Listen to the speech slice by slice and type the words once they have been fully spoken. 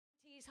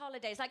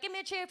holidays? Like, give me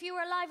a cheer if you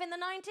were alive in the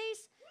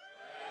 90s.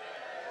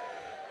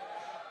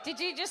 Did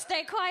you just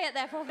stay quiet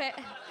there for a bit?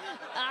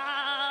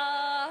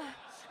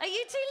 Are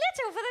you too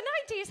little for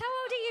the 90s? How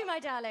old are you, my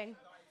darling?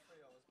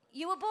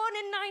 You were born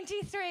in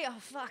 93. Oh,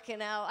 fucking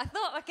hell. I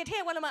thought I could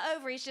hear one of my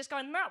ovaries just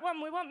going, that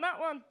one, we want that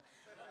one.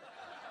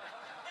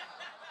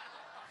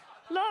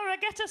 Laura,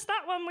 get us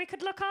that one. We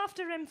could look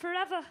after him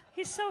forever.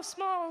 He's so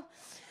small.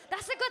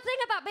 That's the good thing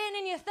about being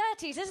in your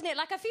 30s, isn't it?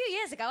 Like, a few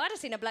years ago, I'd have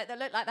seen a bloke that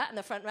looked like that in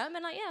the front row and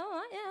been like, yeah, all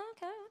right, yeah,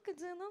 okay, I could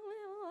do that.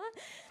 All right.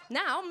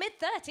 Now,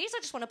 mid-30s, I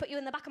just want to put you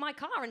in the back of my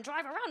car and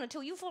drive around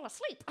until you fall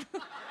asleep.